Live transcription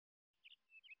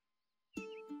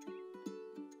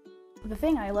The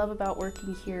thing I love about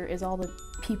working here is all the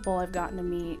people I've gotten to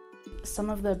meet. Some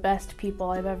of the best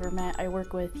people I've ever met I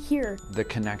work with here. The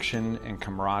connection and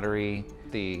camaraderie,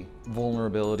 the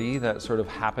vulnerability that sort of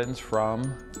happens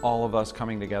from all of us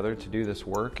coming together to do this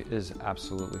work is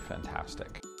absolutely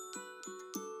fantastic.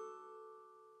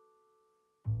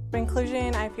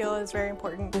 Inclusion, I feel, is very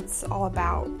important. It's all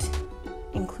about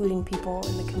including people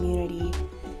in the community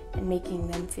and making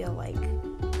them feel like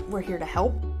we're here to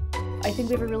help. I think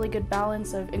we have a really good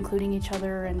balance of including each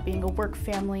other and being a work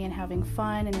family and having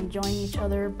fun and enjoying each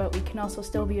other, but we can also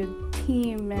still be a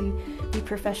team and be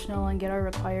professional and get our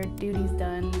required duties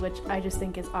done, which I just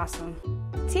think is awesome.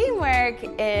 Teamwork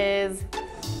is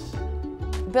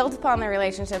built upon the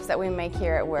relationships that we make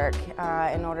here at work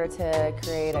in order to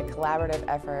create a collaborative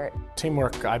effort.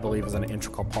 Teamwork, I believe, is an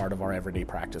integral part of our everyday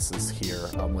practices here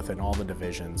within all the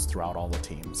divisions, throughout all the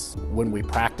teams. When we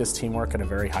practice teamwork at a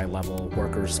very high level,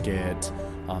 workers get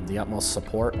the utmost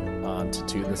support to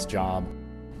do this job.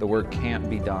 The work can't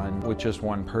be done with just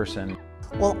one person.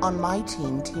 Well, on my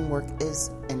team, teamwork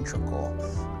is integral.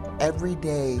 Every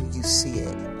day you see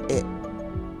it.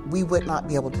 We would not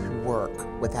be able to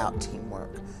work without teamwork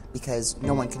because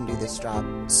no one can do this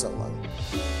job solo.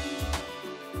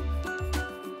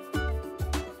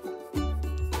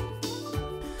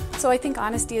 So I think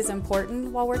honesty is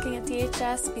important while working at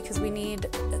DHS because we need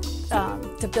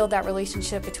to build that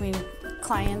relationship between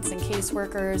clients and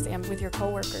caseworkers and with your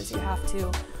coworkers. You have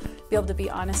to be able to be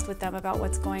honest with them about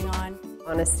what's going on.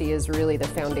 Honesty is really the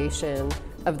foundation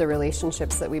of the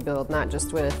relationships that we build, not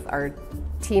just with our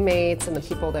teammates and the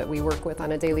people that we work with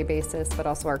on a daily basis, but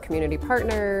also our community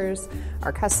partners,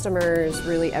 our customers,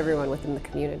 really everyone within the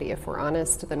community. If we're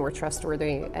honest, then we're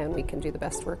trustworthy and we can do the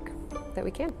best work that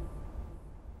we can.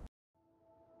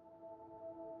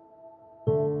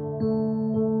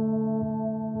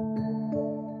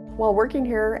 While working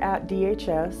here at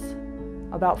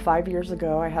DHS, about 5 years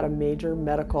ago, I had a major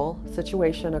medical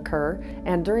situation occur,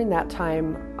 and during that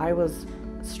time, I was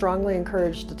strongly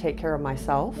encouraged to take care of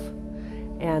myself,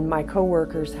 and my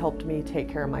coworkers helped me take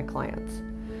care of my clients.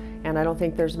 And I don't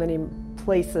think there's many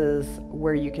places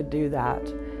where you could do that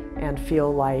and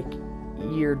feel like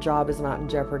your job is not in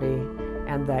jeopardy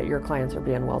and that your clients are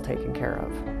being well taken care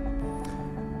of.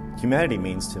 Humanity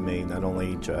means to me not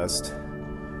only just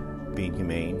being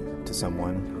humane to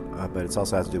someone, but it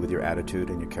also has to do with your attitude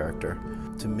and your character.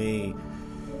 To me,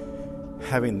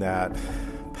 having that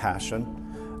passion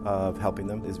of helping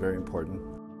them is very important.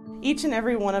 Each and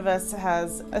every one of us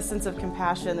has a sense of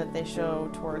compassion that they show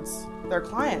towards their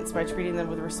clients by treating them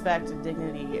with respect and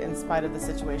dignity in spite of the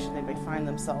situation they may find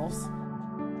themselves.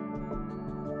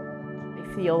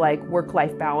 I feel like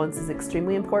work-life balance is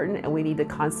extremely important and we need to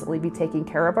constantly be taking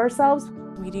care of ourselves.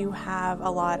 We do have a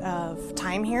lot of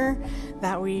time here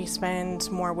that we spend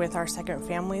more with our second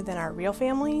family than our real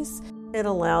families. It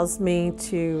allows me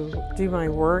to do my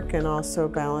work and also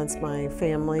balance my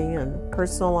family and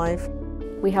personal life.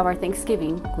 We have our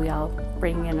Thanksgiving. We all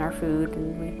bring in our food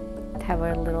and we have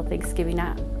our little Thanksgiving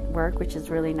at work, which is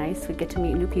really nice. We get to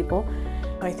meet new people.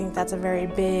 I think that's a very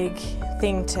big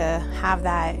thing to have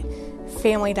that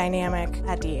family dynamic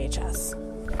at DHS.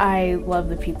 I love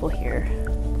the people here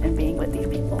and being with these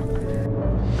people.